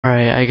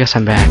Alright, I guess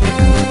I'm back.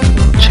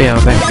 So yeah,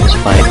 we're back in this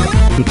fight.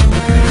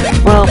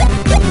 Well,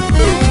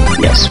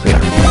 yes, we are.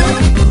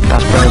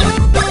 That's bad.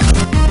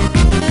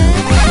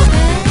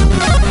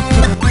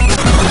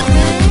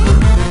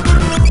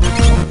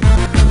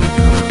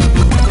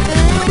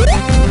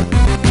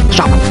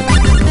 Stop him!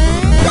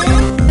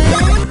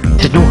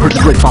 There's no hurt to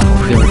great Popple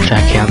if we ever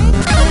attack him.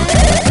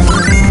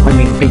 I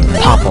mean, big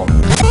Popple.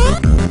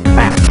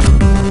 Bam.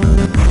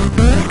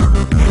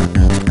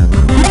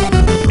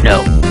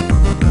 No.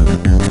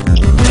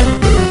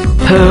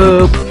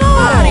 Poop!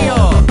 Mario!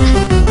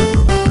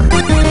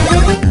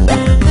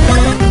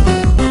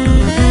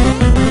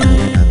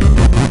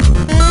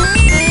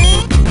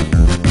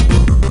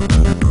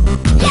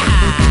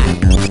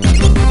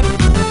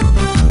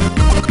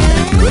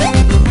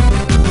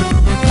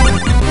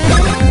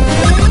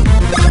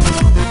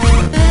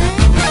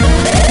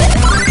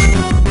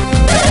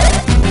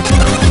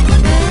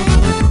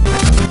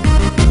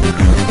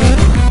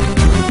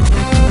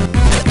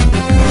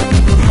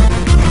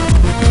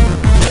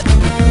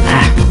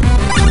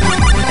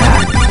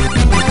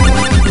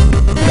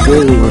 I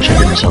really wish I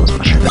didn't sell those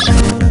mushrooms.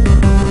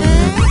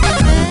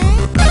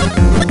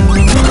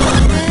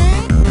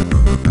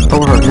 But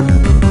we're hurting him.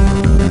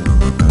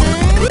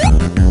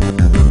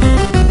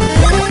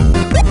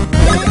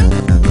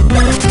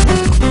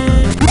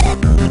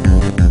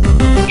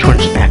 Trying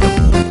to smack him.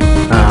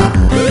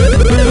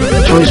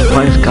 So he's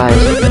one of these guys.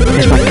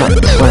 Here's my gut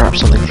to flare up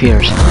something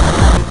fierce.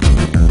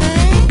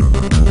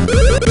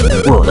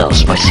 Whoa, that was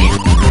spicy.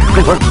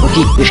 Good work,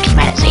 Luigi. We should get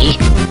mad at Z.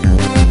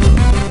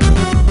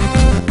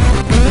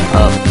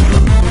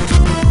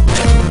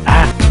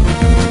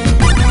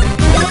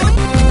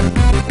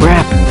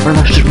 Where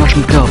did this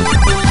mushroom go?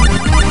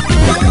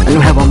 I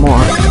don't have one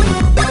more.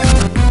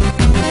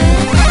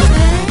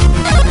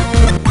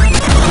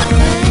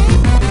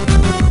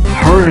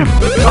 Hurt him!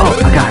 Oh,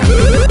 I got him.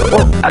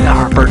 Oh, I got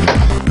heartburn.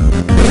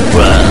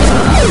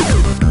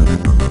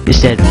 He's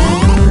dead.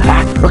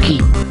 Ah,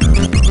 rookie!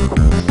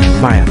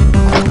 Mario.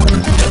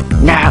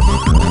 Now!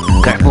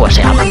 Good boy,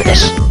 say I remember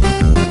this.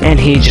 And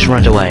he just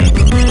runs away.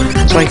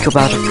 So I go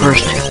Bowser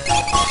first.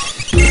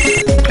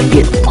 And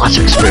get lots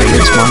of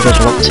experience, Mongo's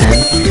level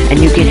 10, and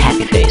you get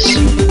Happy Face.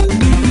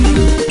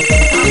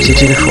 So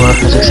 2 to 4,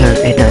 5, 6,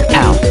 7, 8, 9,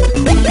 pow.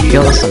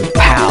 Yo, listen,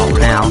 pow,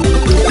 now.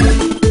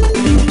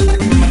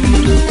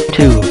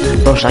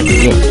 2, most I can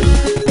get.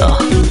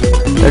 Ugh.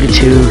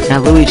 32, now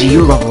Luigi,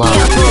 you level up.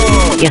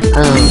 Yeah,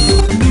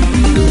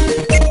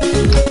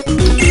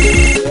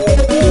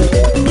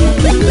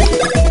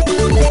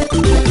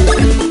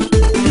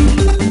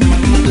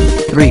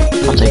 3,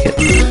 I'll take it.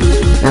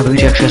 Now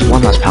Luigi actually has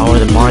one less power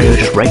than Mario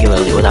just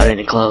regularly without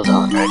any clothes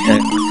on, right?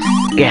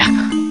 Yeah.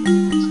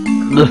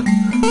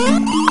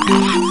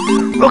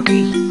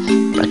 Rookie!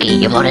 Rookie,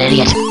 you bloated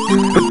idiot!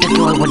 Who took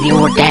you when you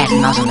were dead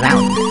and I was on the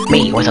mountain?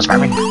 Me, worthless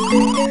vermin!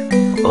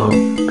 Oh,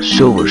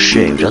 so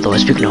ashamed, although I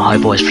speak in a high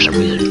voice for some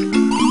reason.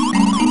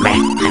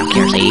 Man, I don't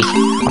care, Z.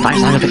 I'll find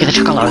as long as we get the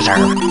Chuckola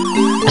reserve.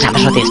 Let's have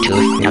this with these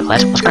two,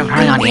 Nicholas. We'll scream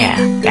hurry on, yeah.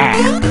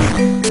 Yeah!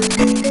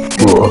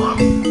 Whoa.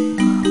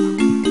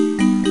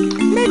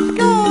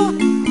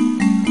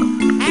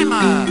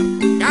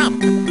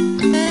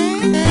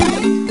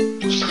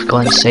 Go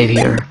ahead and save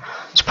here.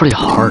 It's a pretty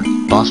hard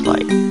boss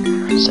fight.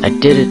 So I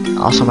did it,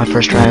 also my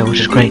first try,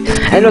 which is great.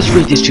 And let's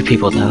read these two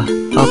people though.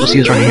 I'll just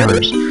use our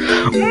hammers. I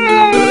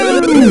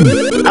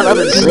love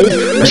it, see?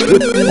 Rescue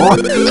more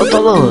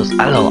Totolos.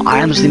 Hello, I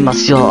am the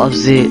Monsieur of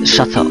the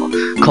Chateau.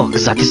 Cook,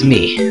 that is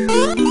me.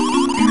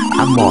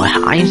 Amoy,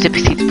 I am the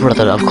petite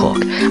brother of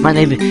Cook. My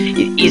name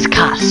is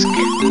Cask.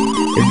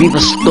 We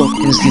were stuck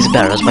in these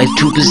barrels by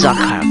 2 bizarre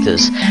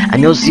characters,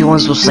 and you're the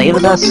ones who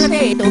saved us?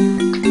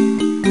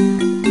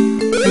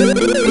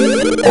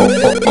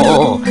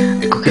 Oh,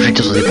 the Cook is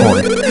to the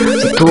point.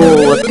 The 2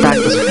 attacked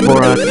us for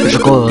the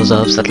Chuckola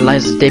reserves that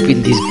lies deep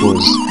in these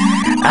pools.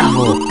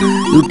 Oh,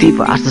 you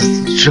deeper at the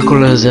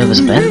Chuckola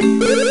reserves,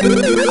 man?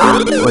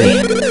 Ah,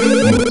 wait.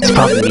 This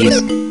problem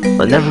is,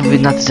 we'll never be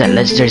noticed that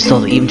legendary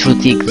soul even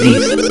truly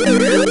exists.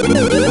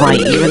 Why,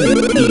 even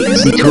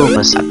the 2 of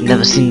us, I've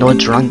never seen no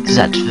drunk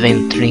that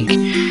vain drink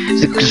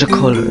the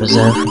Chuckola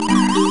reserve.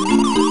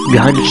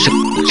 Behind the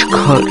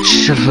Chuckola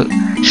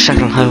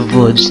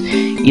woods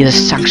is a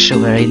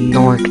sanctuary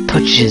no one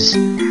touches.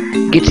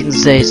 Getting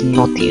there is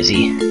not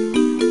easy.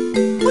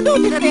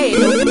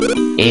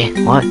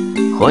 What?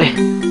 Hoi?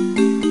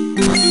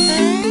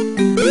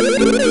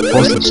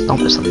 Awesome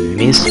stomp some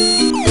enemies.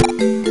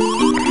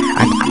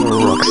 And Amber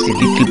rocks the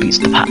little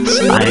beast paths.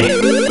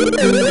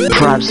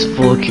 Perhaps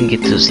four can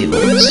get to the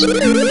woods.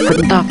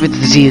 But not with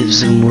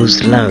these moves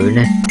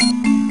alone.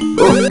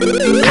 Oh,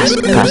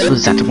 pass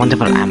with that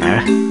wonderful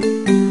hammer.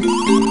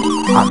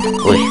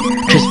 Wait,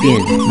 just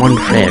being one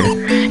friend.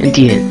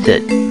 Indeed, the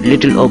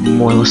little old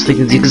boy was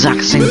thinking the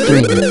exact same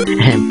thing.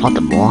 And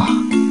furthermore,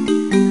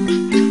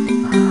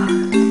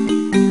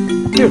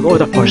 dear Lord,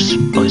 that part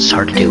is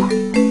hard to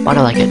do, but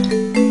I like it.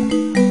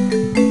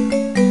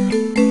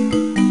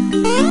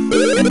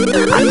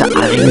 After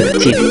adding the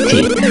TNT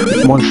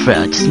with one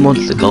friend just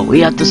months ago, we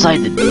have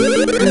decided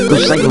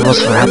Those thank us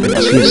for helping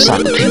us use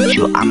Saga to teach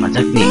you armor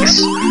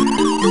techniques.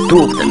 2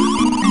 of them.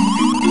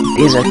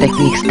 These are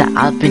techniques that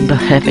have been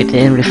perfected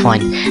and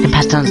refined and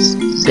passed down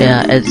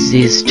as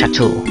these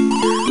Chuckola.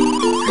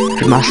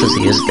 If you master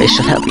these, they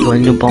should help you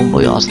in new bon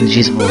voyage in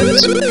these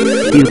worlds.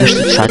 If you wish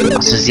to try to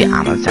master the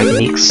armor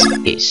techniques,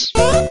 is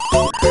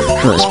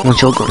first,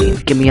 once you're green,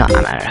 give me your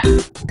armor.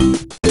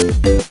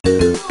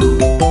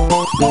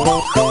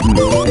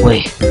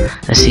 Wait,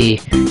 let's see.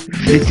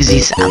 With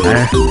this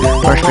armor,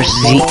 first press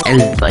the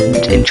L button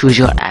and choose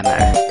your armor.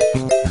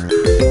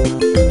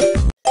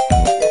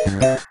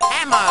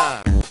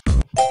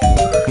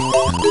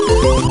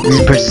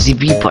 Then press the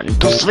B button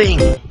to swing.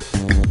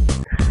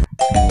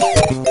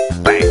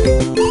 Bang.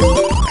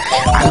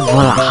 And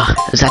voila,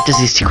 that is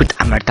the secret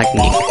armor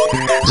technique.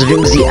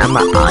 Swing the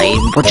armor eye,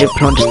 watch it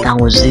plunge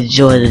downwards the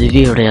joy of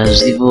the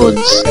areas, the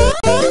woods.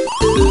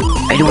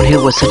 Anyone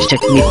here with such a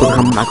technique will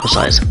become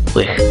micro-size.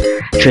 Wait,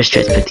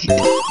 straight petite.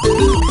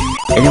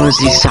 Anyone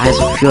this size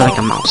will feel like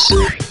a mouse.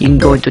 You can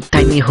go into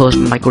tiny holes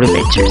micro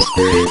adventures.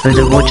 But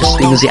the road just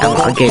swings the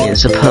armor again in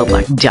superb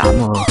like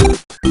Jamo.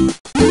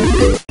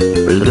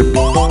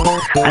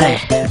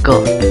 Allez,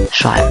 go,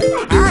 try it.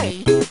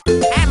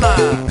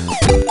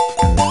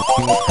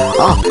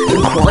 Oh,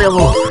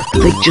 incredible!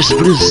 They just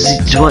produced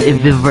the joy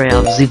everywhere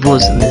of the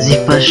woods in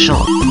the first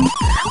shot.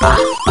 Ah,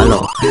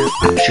 hello.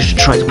 Perhaps you should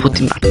try to put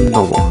him back in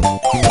normal.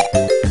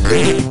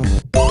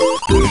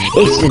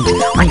 Excellent!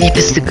 My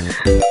lipstick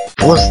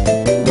was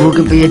going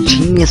to be a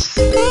genius.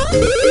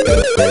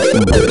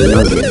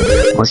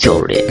 Once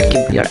you're ready,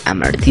 give me your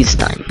armor this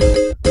time.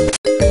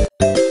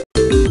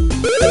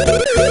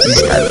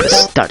 This time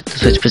press start to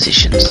switch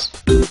positions.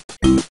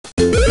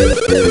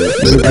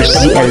 Then press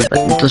the L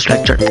button to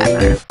select your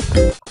armor.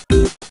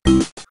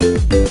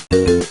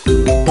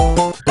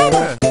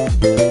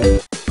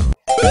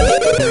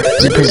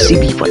 Then press the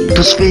B button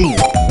to swing.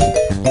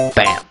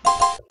 Bam!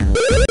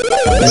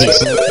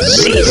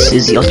 This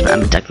is the ultimate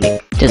armor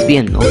technique. Just be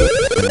unknown.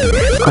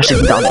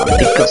 Crushing down on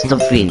the gust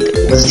of wind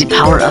with the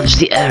power of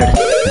the earth.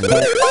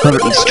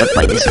 Whoever is struck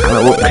by this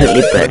armor will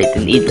clearly bury it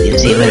and eat it in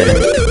the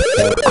earth.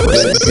 Of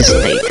course, in this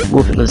state,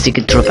 moving with the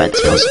control pad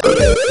is possible.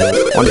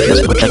 One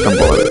feels more like a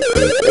ball.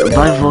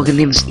 Revive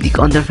organisms sneak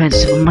on their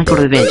fences for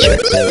micro adventures.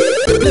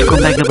 To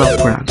come back above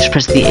ground, just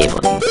press the A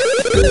button.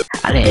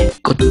 Allez,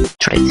 go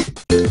try it.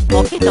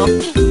 Okie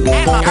dokie.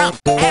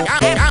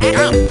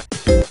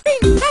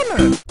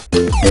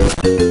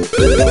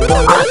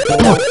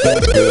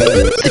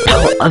 The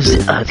power of the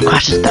earth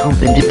crashes down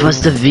and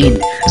deposits the wind.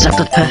 Is that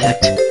not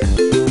perfect?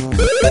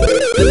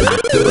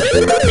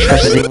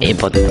 Presses the A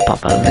button to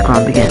pop out of the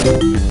ground again.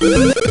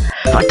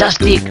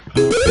 Fantastic!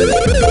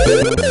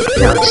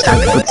 Now it's time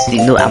to put the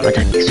new armor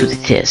techniques to the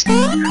test.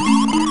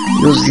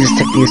 Use these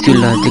techniques to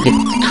learn to get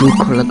the 2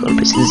 Chuckola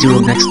goblets in the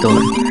room next door.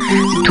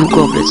 The 2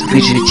 goblets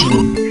which the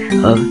team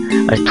of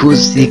are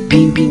tools the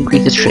being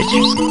greatest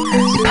treasures.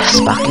 The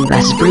sparkling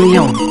glass is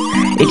brilliant.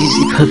 It is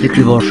the perfect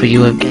reward for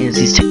you of getting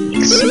these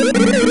techniques.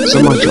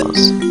 So much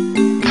yours.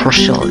 For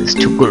sure, these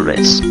 2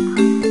 goblets.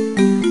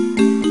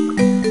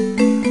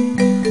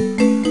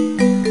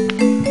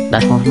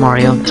 That's one for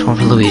Mario, that's one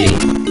for Luigi.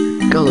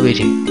 Go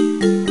Luigi.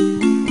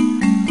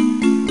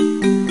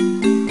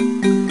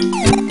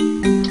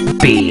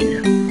 Bean.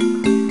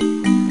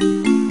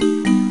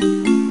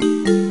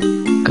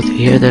 Go through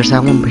here, there's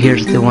that one, but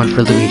here's the one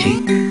for Luigi.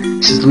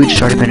 Since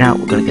Luigi's already been out,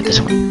 we're gonna get this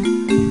one.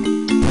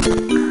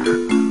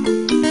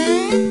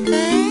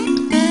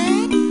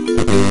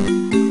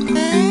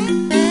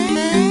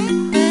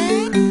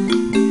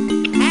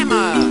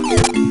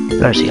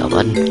 There's the L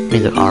button, I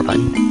mean the R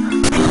button.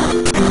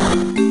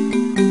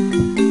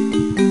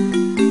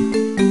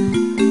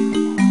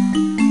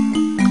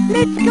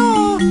 Let's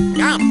go!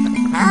 Jump!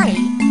 Hurry!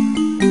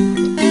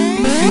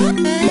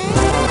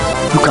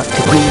 You got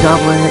the green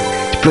goblet,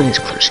 the brilliance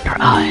glitters in your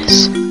eyes.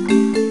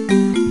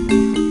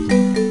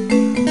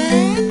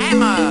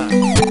 Emma!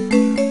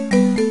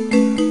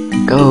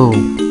 Go!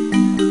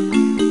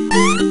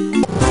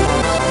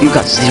 You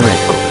got the red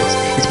goblets,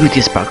 its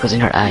beauty sparkles in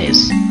your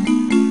eyes.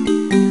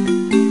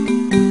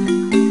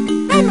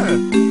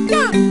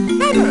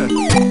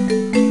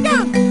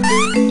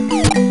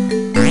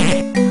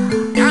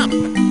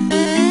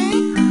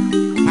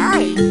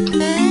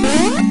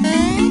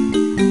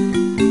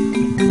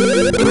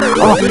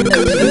 Oh,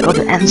 got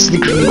the ants in the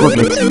green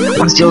goblet.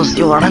 Once yours,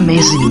 you are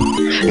amazing,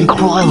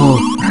 incredible.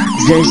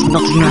 There is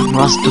nothing left for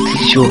us to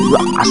teach you.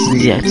 As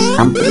the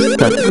examples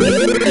perfectly.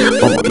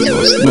 Oh, it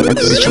was not at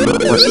the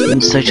Chuckola was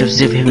in search of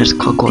the famous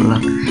Chuckola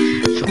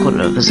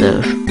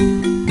reserve.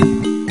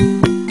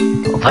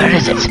 Oh, where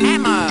is it?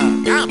 Emma!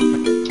 Jump!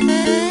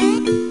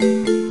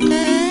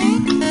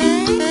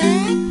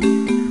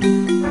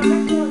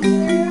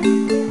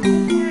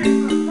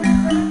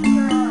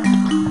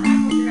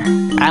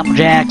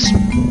 Applejacks.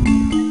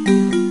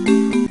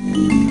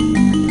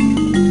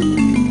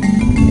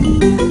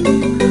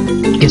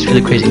 It's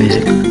really crazy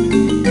music.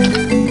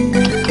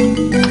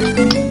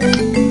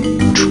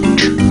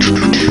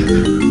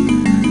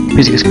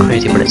 Music is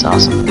crazy, but it's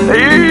awesome.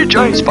 Hey,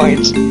 giant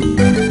spines!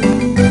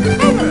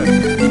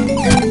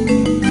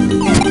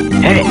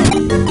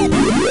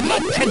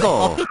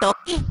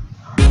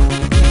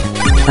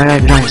 I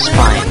got giant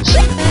spines.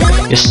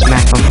 Just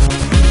smack them.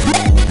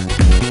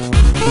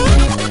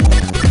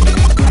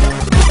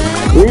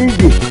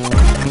 Luigi!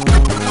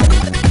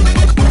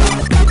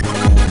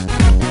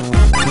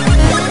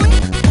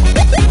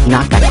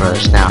 Knockback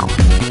Bros now.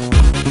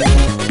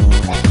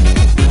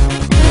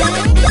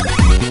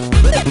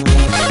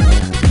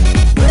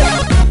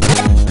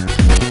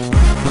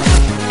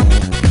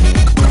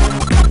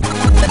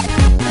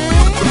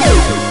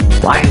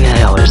 Why are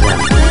they always them?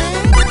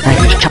 I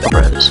use Chopper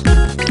Bros.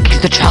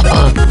 Get the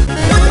chopper!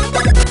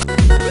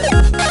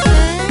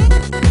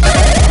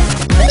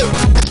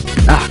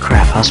 Ah,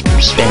 crap, I was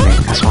spamming,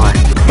 that's why.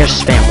 Here's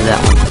spam with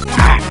that one.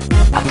 Ah,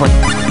 I put.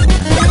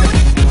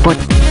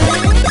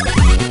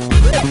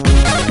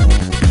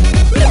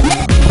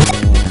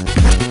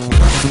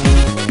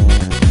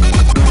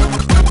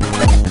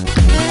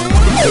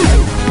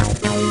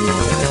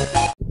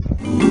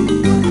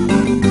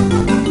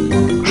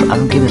 I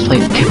don't give this play.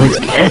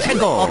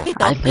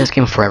 I play this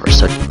game forever,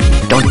 so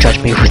don't judge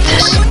me with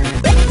this.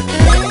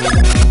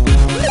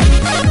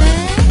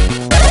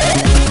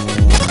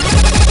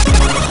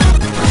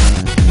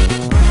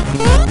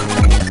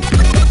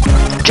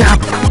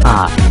 Jump!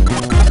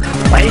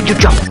 Why did you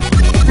jump?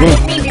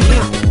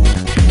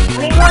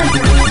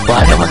 Well,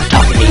 I wasn't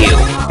talking to you.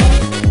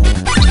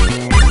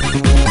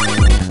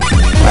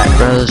 Alright,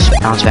 bros.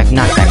 Bounce back,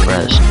 knockback,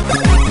 bros.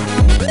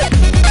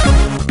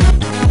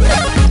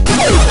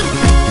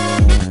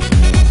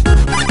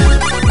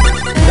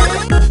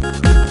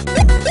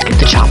 Get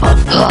the chopper.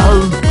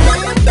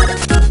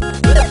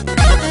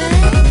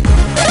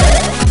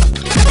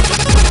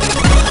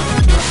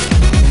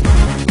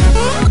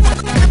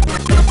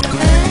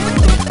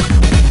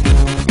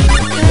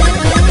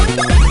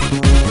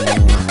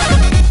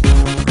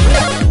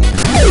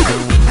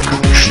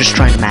 Just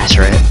trying to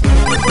master it.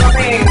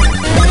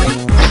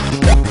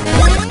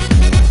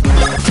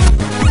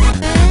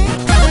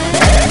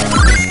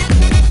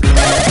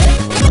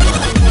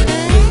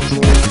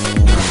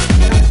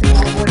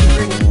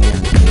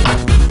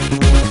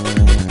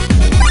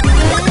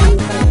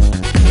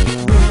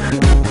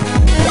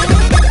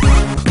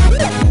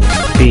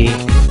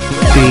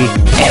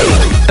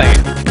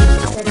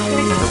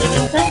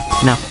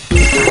 No.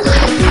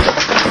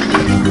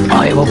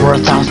 I have over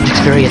 1,000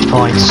 experience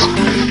points.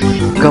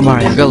 Go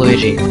Mario, go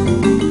Luigi.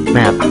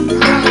 Map.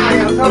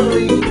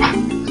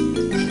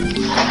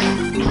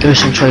 There's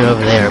some trade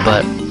over there,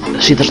 but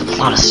see, there's a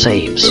lot of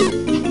saves.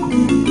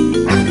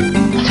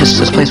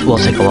 This place will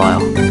take a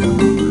while.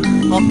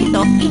 Okie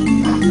dokie.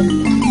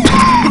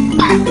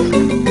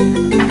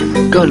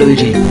 Go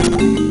Luigi.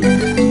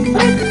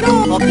 Let's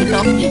go. Okie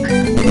dokie.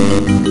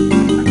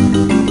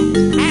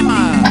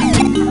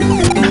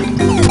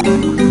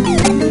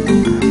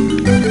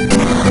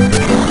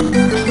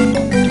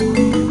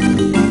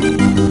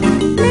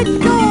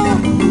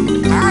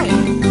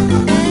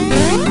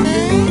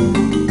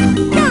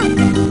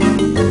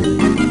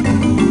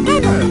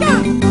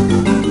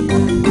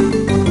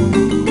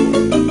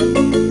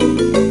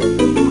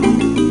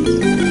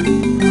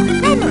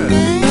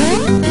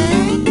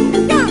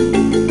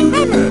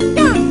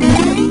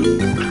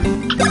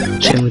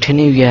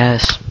 Continue,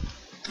 yes.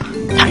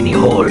 Tiny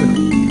hole.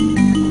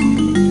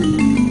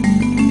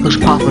 Looks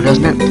popular,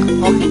 doesn't it?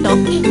 Okie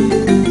dokie.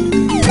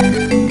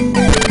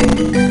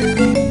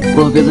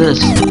 Look at this.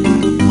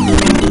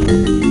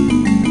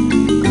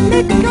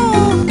 Let's go.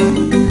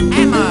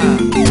 Hammer.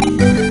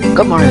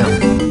 Go Mario.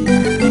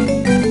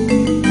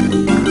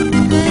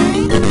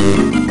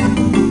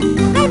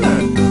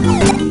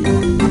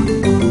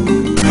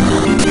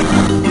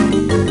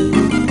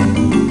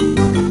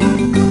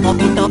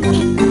 Okie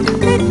dokie.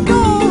 Let's go.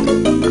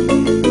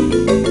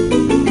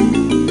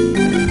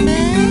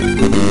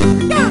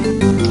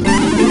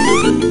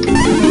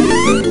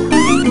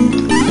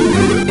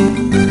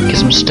 Get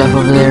some stuff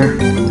over there.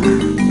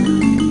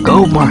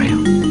 Go Mario.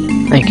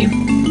 Thank you.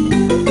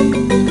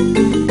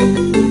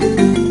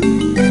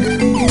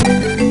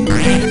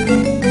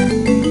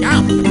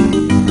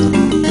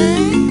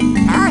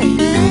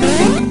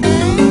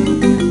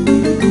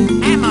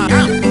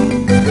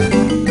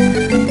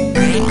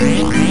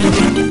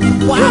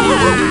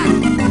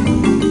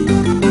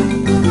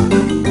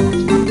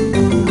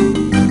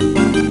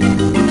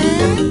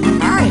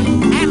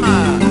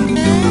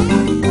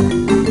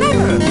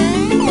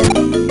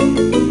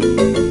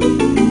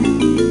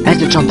 I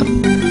did something.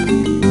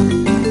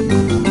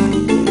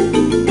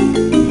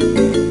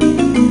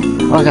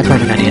 Oh, I got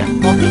an idea.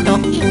 Okie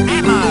dokie.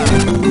 Hammer.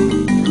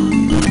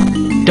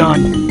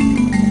 Done.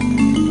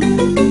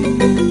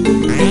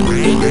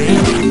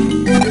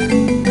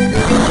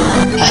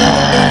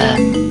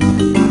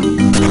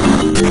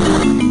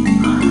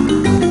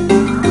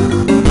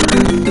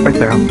 Right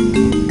barrel.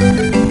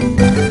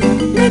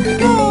 Let's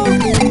go.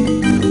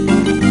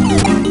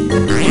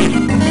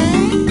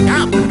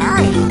 Jump.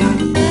 Hurry.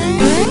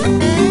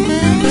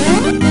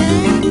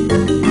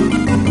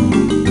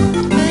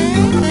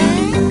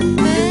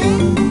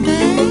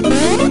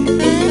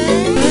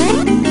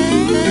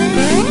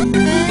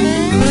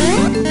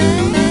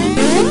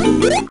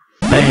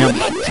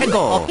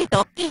 go. Okie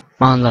dokie.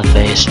 On the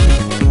face.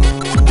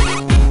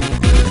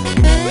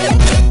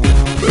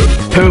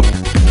 Poop.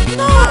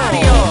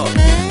 Mario.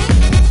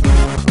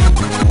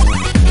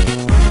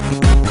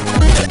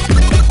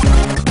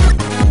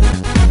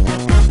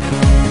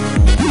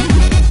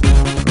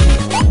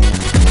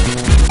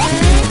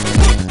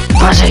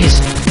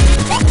 Fuzzies.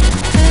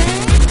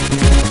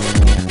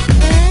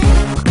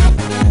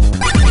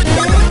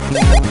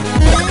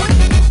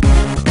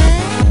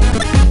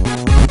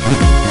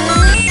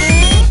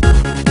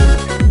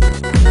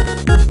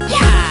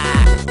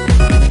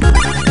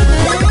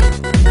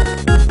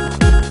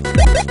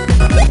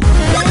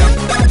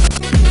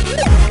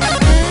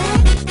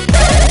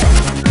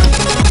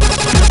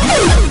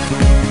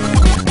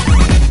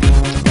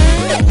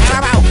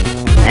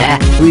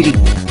 Luigi.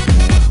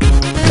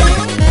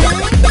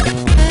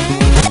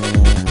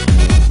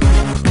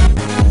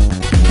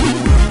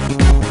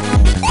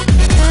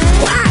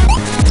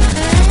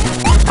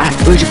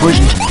 Luigi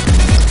poisoned.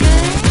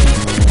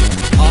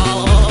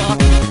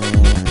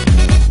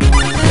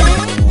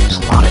 That's a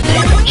lot of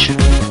damage.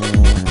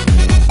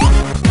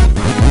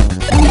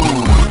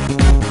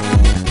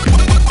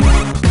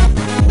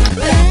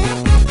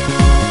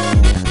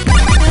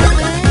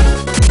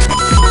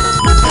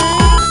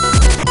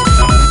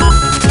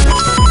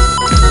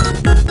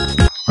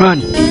 Run!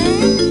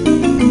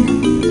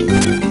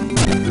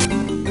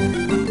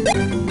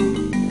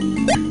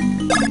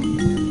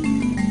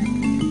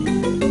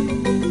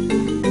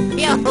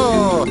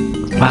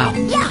 Wow.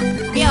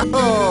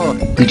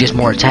 Luigi's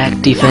more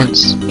attack,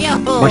 defense,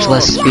 much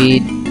less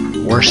speed,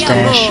 worse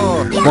dash,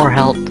 more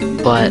health,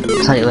 but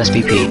slightly less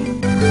BP.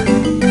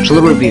 So a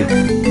little review.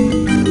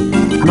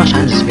 How much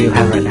time does this video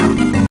have right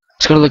now?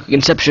 Let's go to the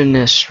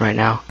Inceptionist right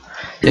now.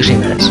 16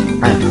 minutes.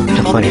 I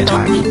have plenty of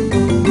time.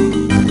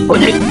 Oh,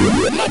 hey.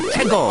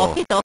 Let's go.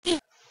 Okie dokie.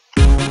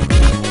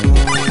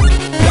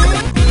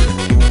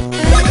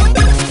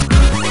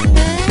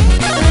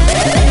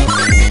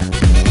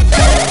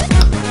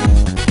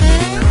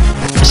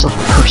 This little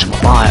hurts him a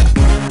lot.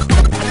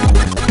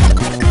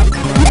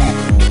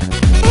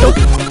 Nope.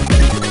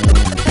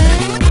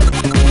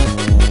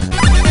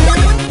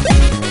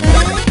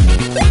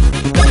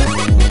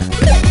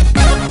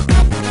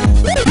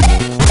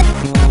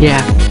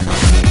 Yeah.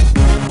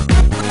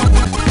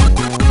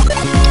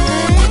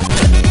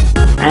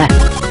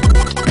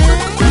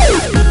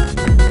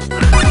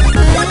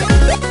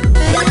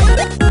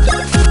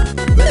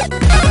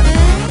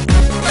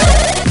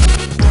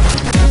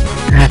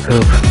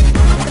 Poop.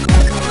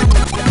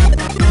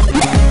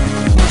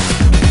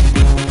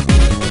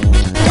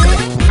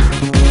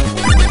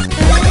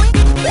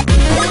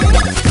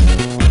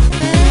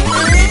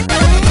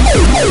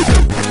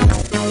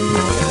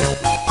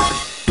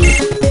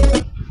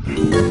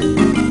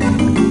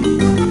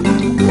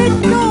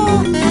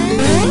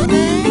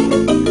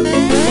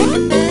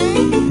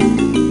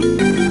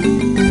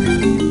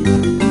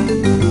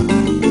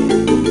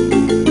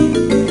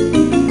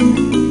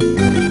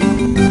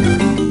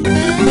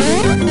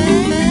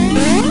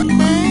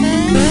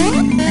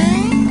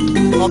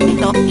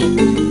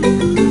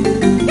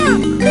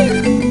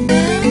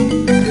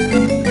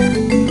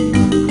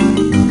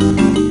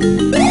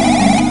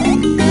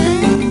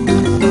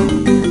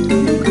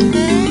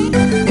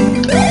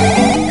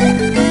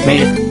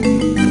 Made it.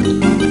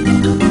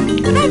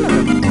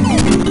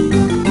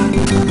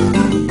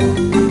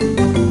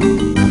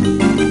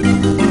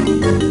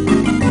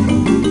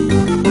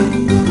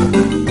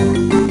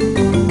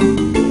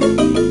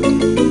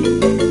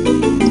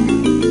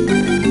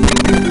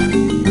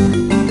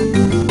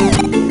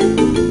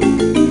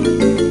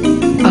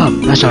 Oh,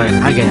 that's alright.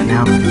 I get it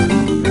now.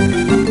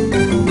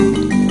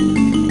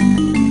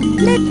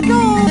 Let's go.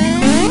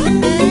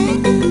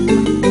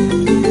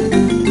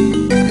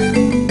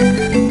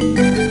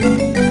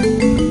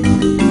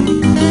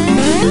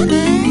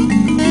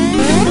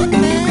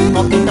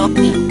 Okie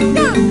dokie.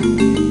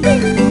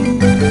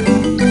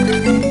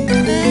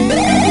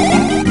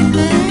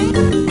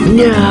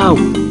 No!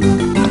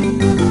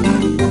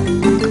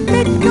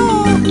 Let's go.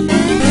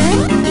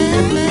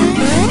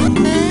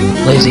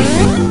 Lazy.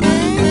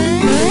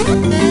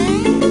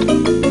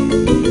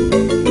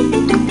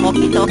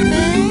 Okie dokie.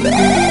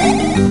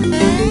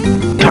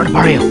 Turn to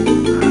Mario.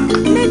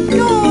 Let's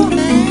go.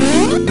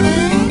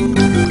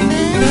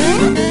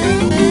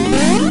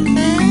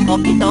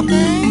 Okie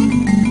dokie.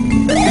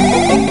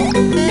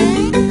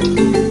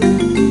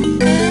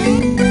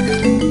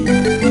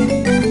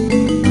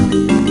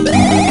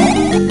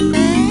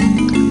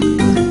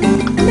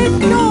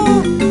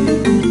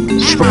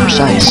 Super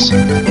precise.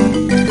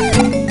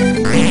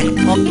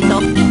 Okie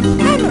dokie.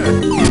 Hammer.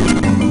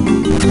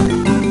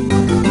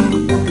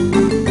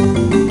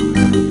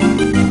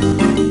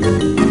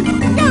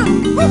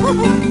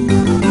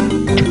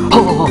 Oh,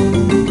 oh, oh.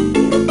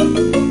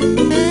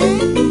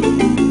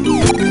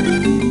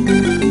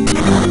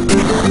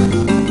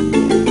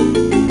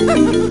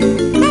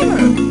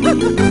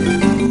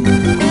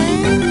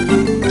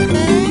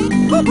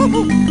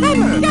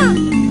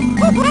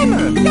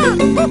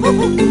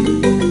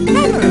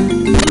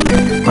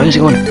 Why is he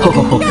going? Ho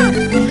ho ho.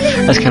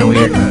 That's kind of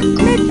weird.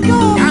 Let's go.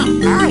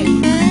 Alright.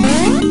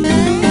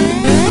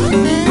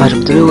 I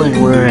jump through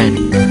and we're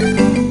in.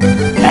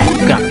 Ah,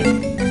 got me.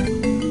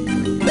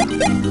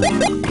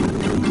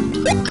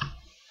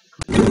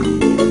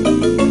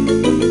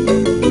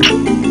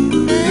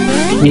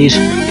 Please.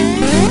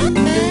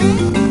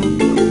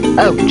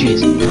 Oh,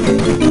 jeez.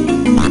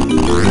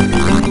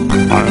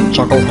 I'm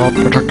Chuckola,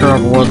 protector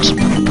of woods.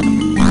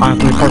 I have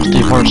 3 parts to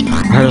parts. My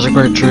head is a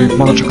great tree,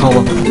 Mother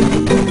Chuckola.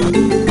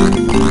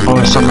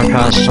 Only summer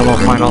passed, so I'll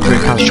find all 3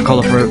 kinds of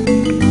Chuckola fruit.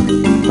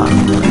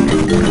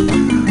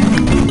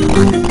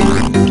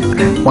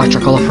 White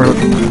Chuckola fruit.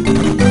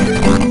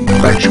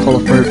 Red Chuckola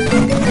fruit.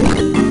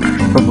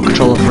 Purple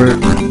Chuckola fruit.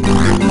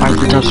 Find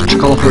 3 types of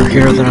Chuckola fruit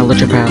here, then I'll let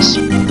you pass.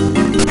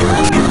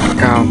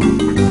 Go.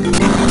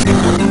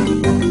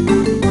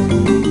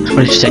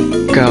 What did you say?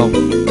 Go.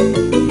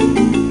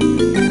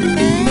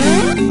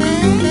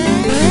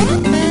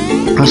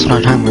 That's no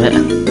time with it.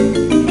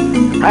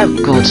 I have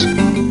goods.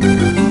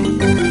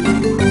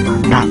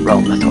 Not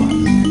wrong at all.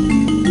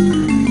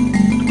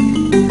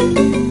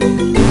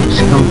 It's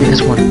gonna be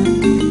this one.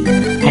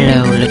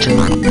 Hello, little.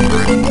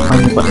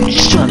 I'm the button.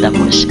 Still have that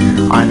voice.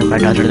 I'm the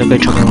granddaughter of the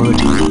great chocolate root.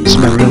 This is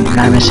my room, and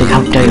I may say,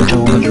 how dare you tell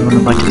a woman to run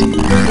about it?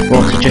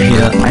 Well, since you're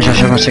here, I shall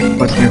share my secret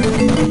with you.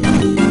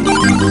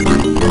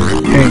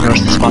 Here you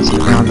notice the spots on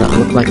the ground that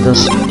look like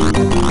this.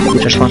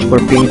 These are spots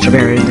where beans are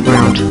buried in the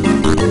ground.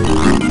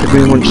 The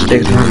green one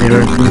sticks around the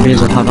earth, and the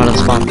beans will pop out of the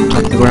spot on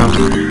top of the ground.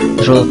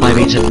 Those are the 5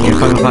 beans in here.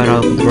 5 and 5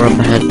 out with the roar of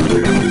the head.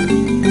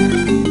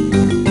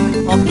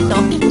 Okie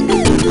dokie.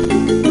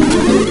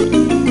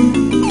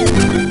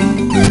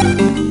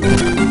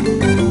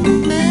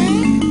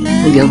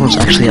 The other one's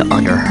actually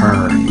under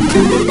her.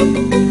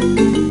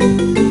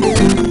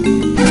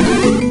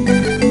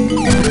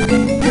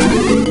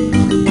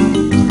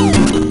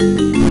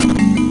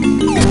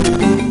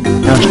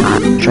 No, it's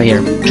not. It's right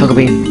here. Choco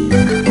bean.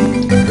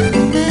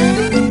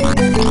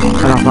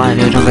 I'm on 5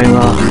 here, done very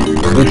well.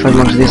 We find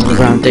one of these on the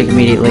ground, dig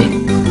immediately.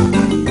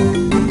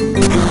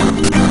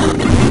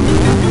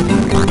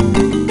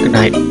 Good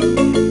night.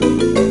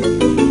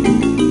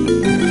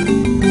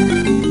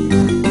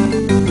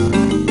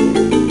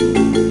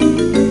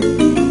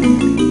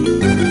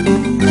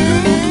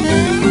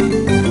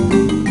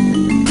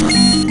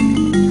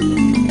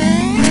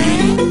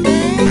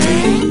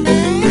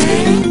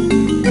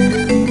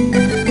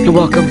 You're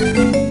welcome.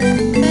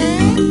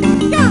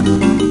 Yeah.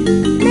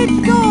 Let's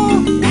go.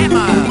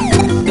 Emma.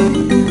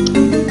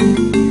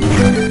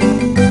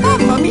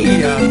 Mamma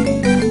mia.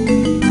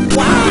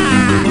 Wow.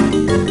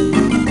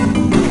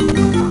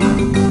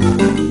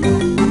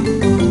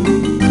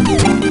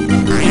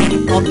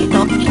 Okie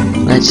dokie.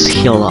 Let's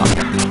heal up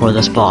for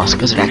this boss,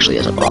 because it actually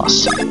is a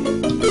boss.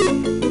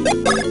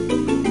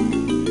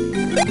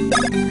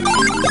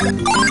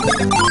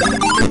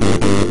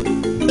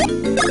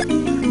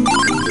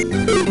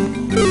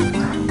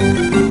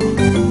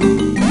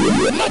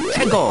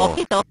 Let's go.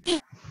 Okie dokie.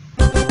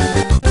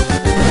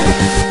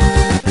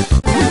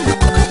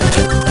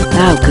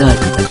 Oh, good.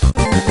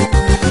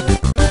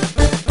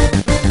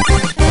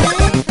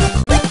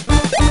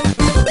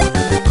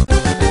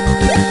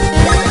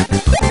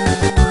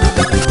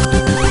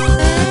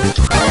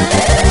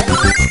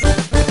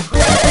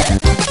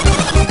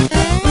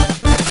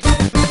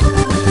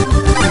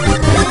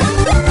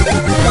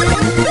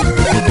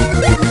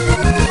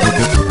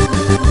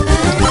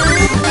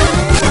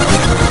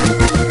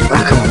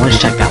 Ah, come on, let's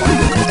check that one.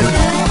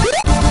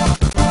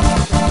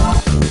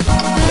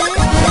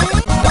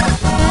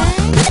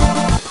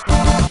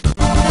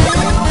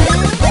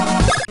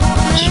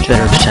 It's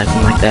better to check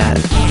them like that.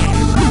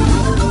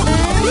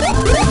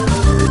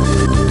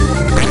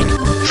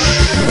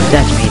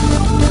 That's me.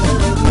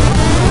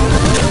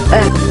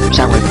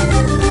 Sorry.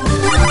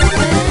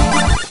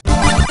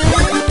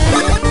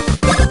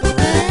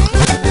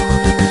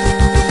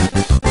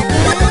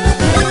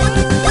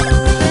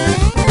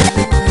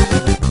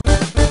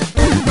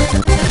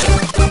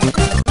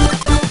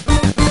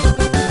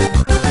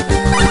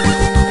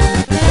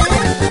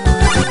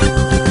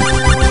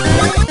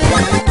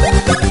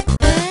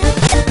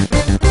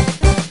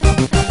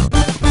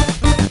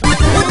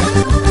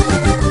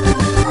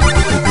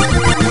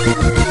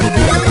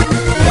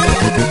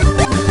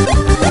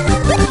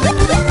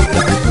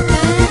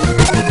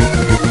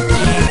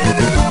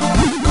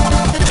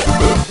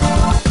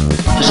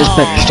 This is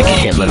better just to get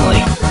hit,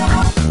 literally.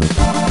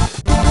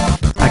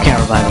 I can't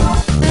revive him.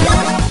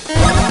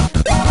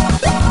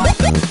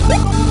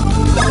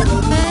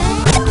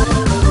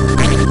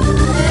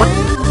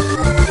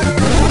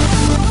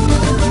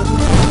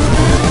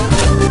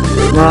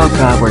 Oh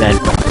god, we're dead.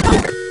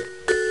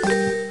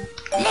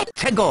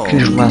 Let's go.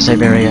 Finish from last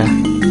save area.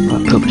 Oh,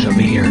 poop is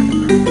over here.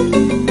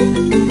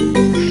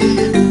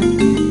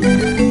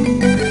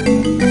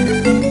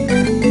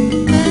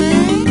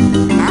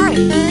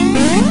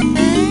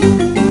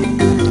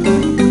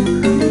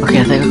 Okay,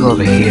 I think I'll go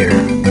over here.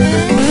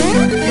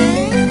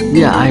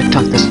 Yeah, I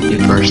talked this to you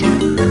first. I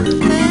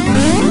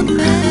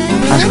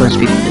was going to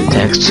speak in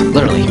text,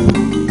 literally.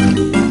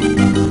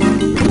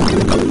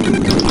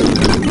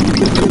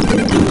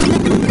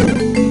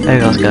 There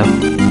you go, let's go.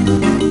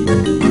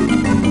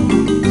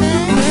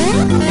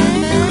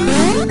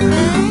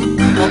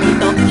 Okie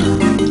dokie.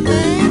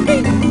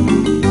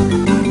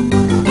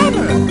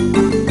 Hammer.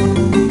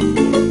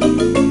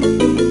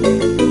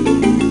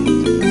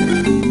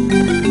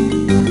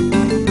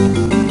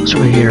 What's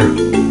over here?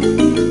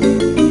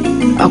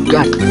 Oh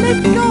god!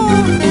 Let's go.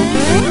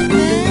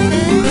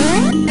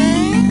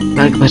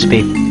 Not supposed to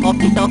be.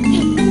 Okie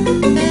dokie.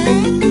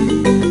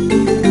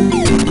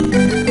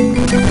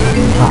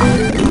 Ah.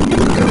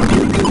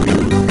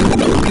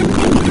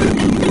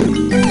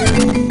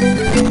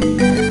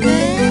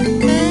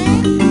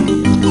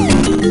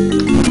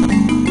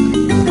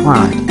 Come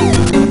on.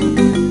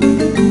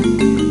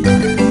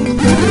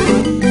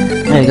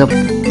 There you go.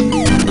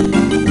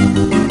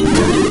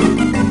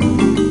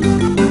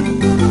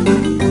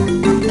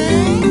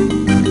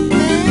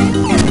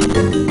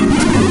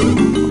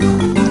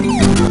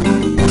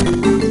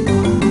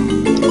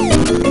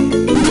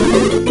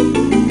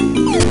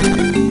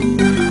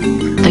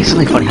 I think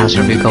something funny has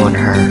to be going to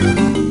her.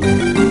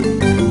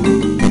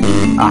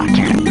 Ah, I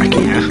can't.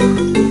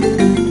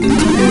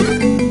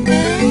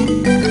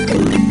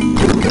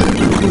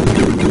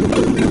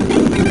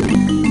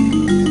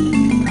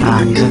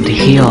 I need something to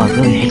heal. I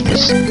really hate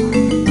this.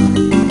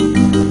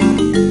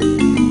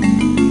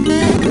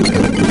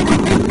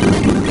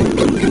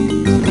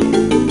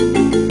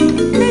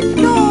 Let's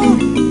go.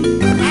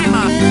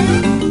 Hammer.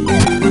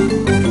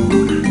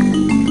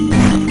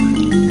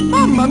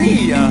 Mamma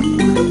mia.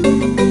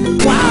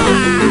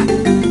 Wow.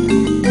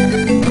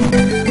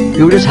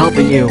 Who is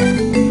helping you?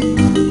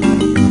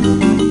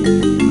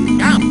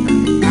 Jump.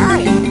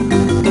 Hurry.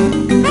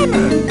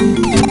 Hammer.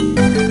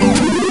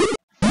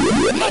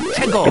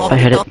 Let's go. If I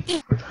hit it.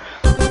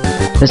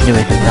 Doesn't do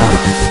anything though.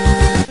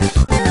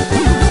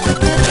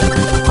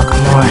 Oh,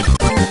 come on.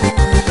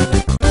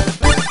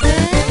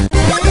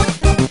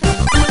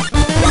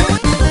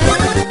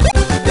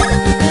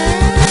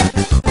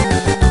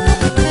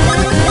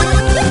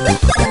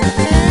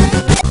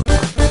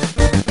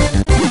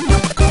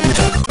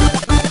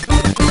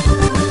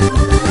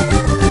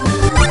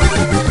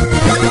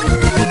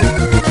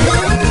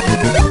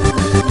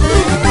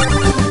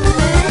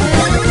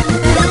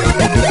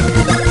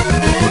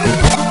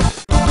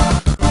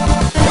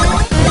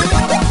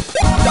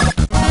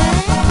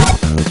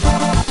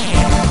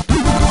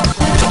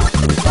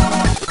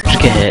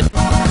 Get hit.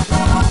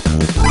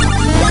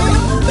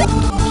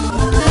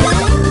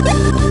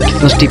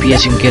 Most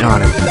DPS you can get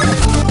on him.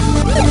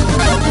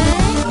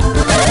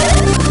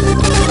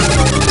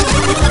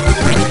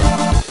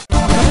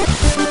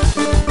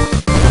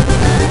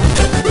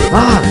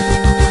 Ah!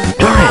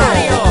 Darn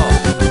it!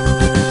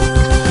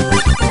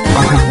 I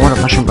don't have water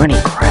mushroom bunny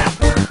crap.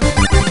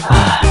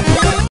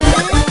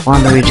 Come on,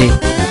 Luigi.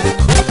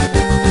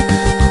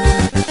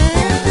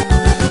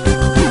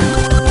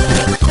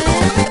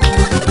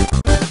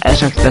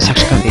 That's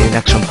actually going to be the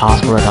next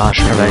impossible to dodge.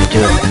 Never to do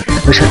it.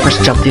 We should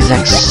first jump the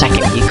exact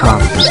second he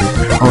comes,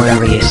 or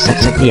whenever he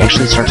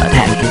actually starts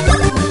attacking.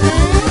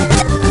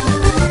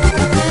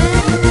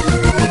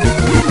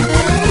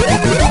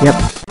 Yep.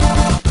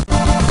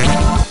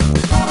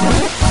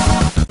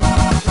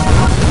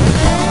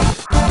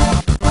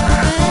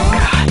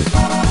 God.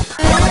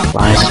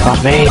 Why is this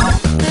boss made?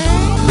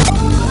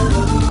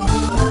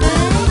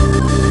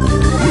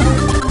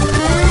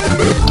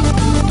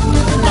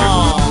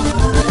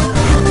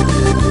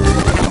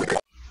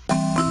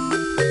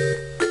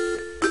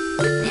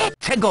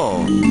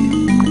 Go.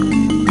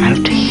 I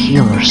have to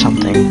heal or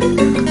something.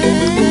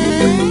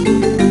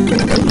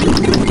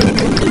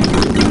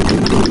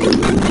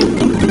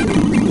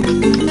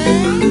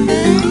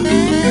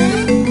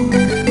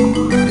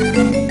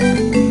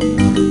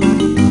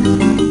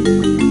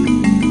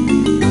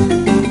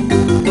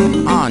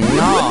 Oh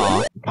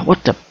no. What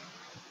the?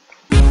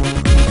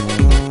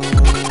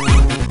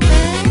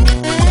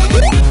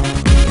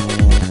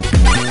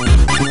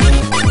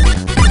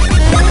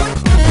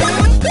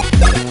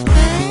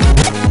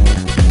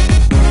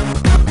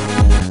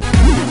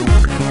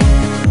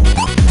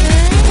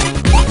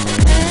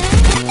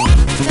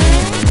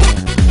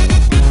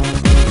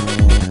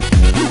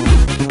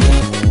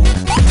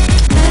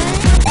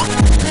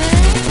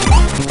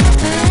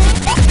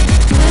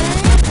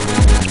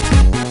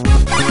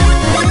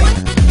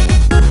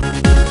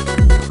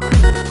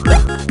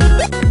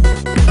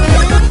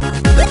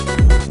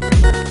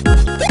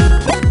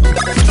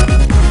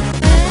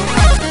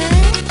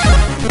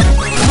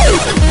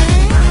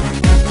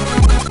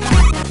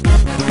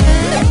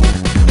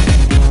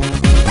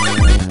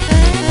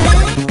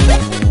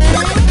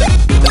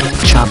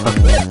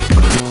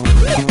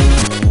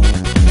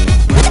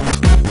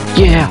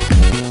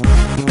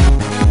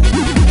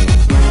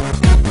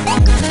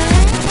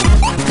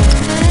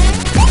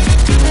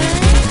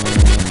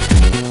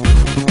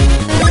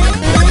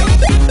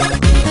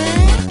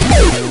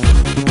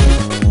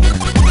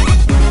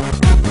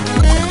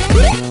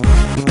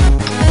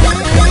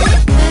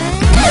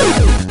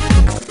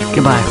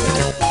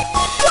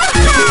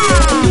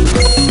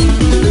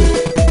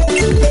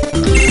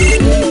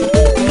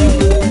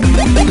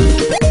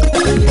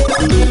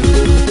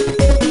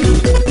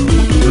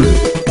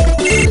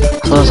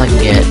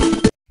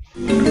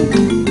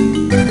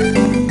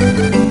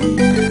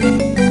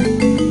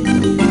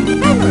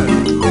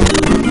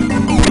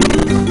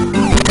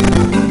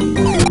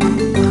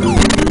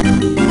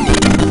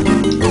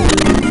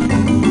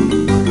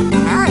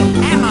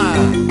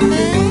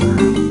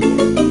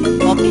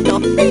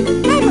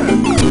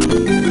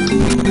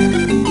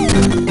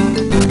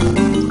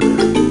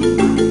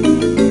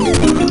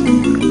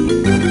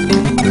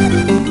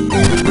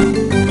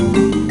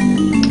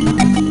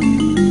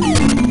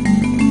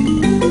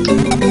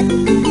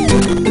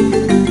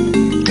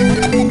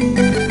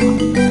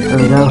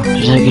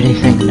 like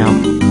anything? No.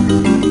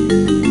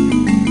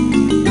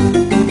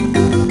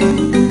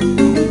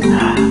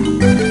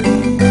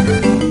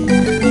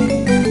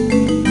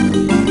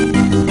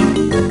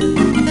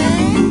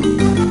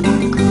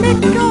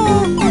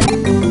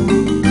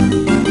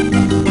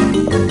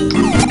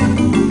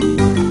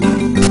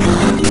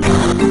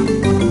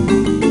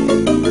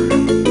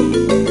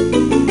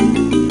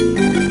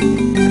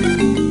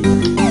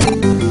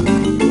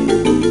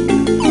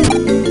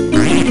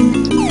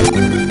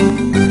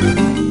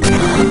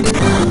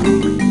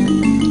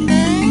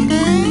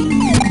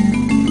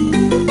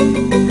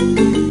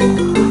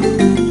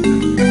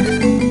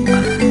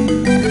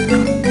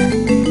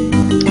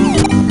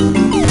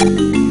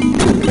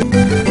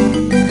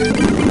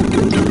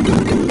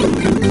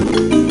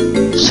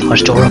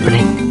 Much door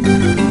opening.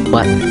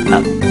 What?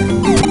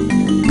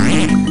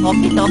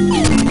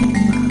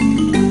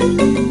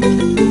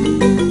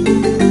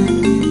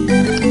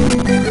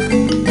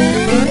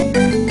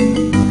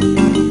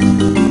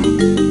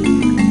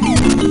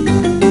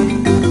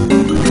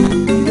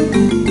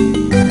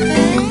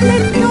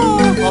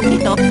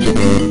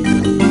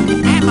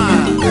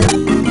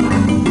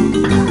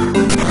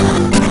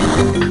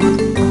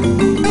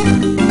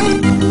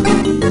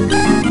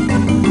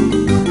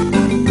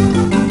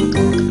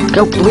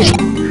 Go, Luigi!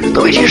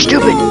 Luigi, you're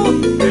stupid!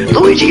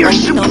 Luigi, you're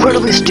so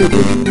incredibly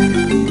stupid!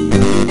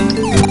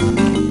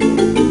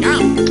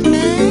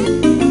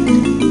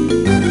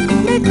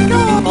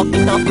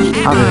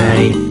 I'll be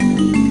ready.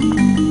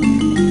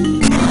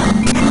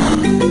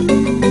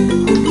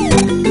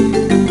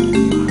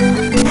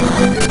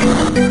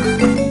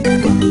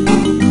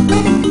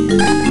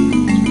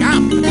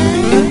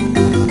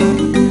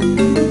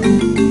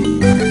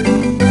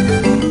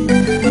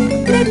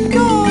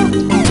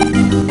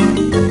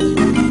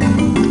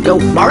 Go,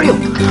 Mario!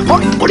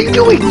 What are you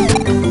doing?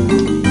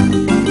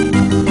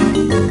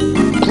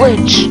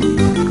 Glitch!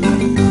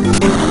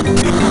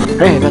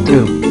 Hey, I got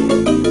through.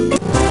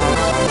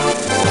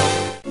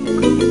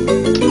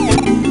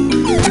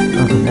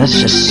 Oh, that's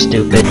just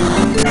stupid.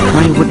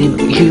 Mario wouldn't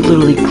even, he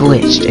literally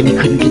glitched and he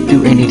couldn't get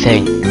through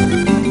anything.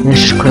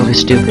 That's just clearly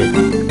stupid.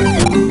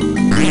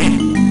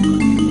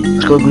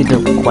 Let's go read the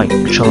white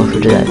controller for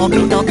that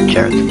little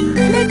jerk.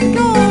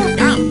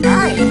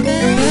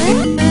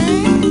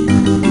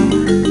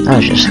 That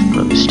was just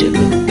really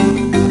stupid.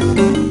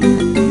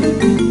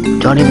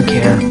 Don't even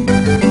care.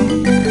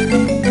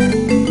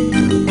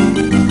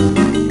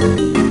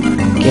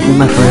 Give me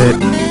my fruit.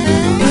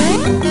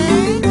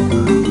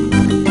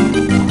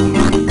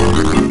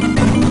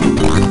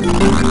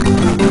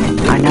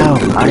 I know,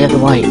 I already have the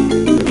white.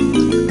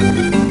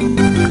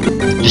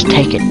 Just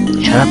take it.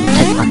 Shut up and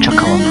take my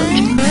Chuckola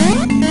fruit.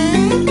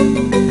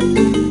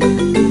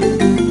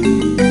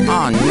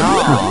 Oh no!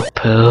 Oh,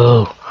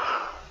 poo.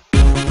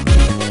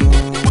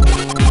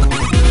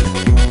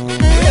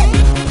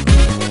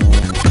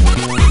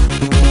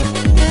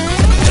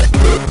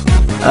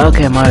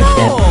 Okay, Mario's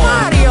dead.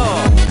 Mario!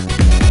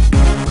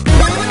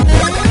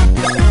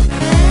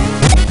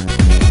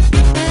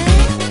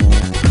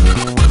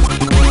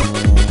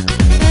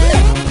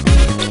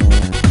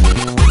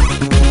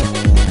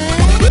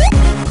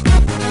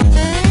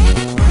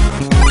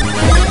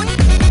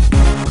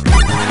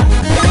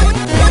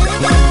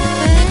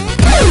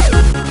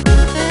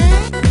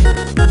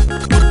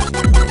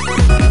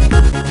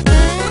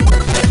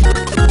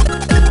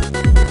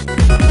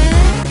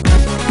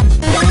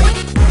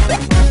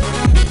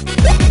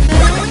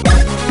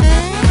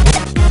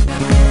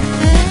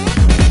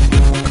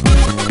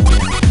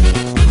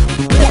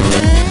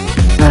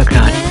 Oh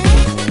god.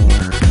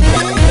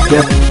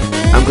 Yep,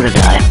 I'm gonna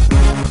die.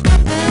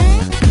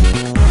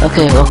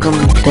 Okay, welcome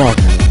death.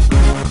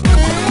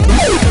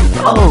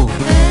 Oh!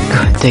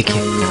 Good, thank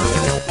you.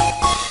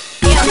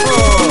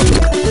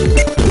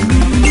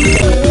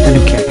 I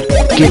don't care.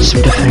 Get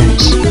some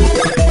defense.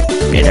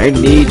 And I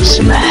need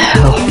some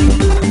help.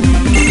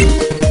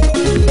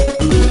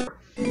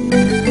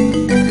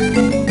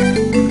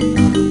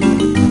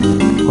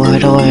 Why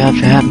do I have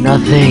to have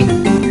nothing?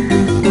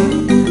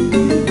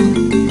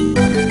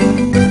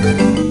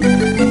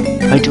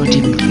 I don't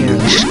even care.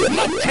 Let's just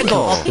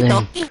kill this thing.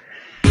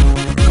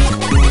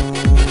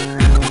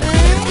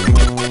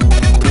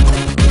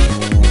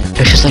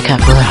 It's just like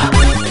Chuckola.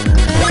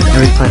 I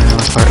replayed the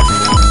last part.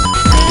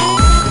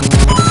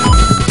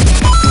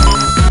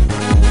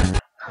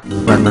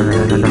 Run.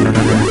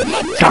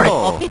 Darn it!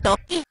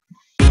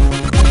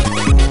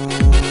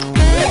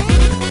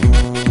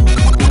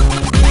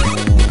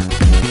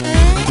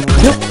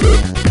 Nope.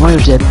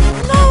 Mario's dead.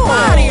 No!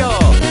 Mario!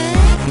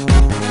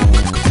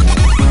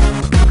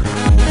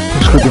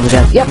 Let's go do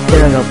that. Yep,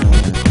 there I go.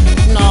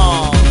 No!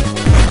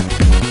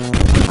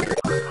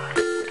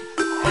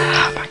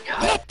 Oh my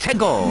god. Let's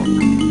go!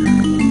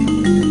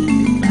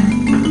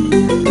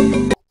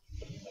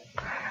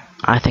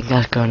 I think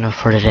that's good enough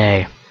for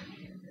today.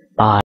 Bye.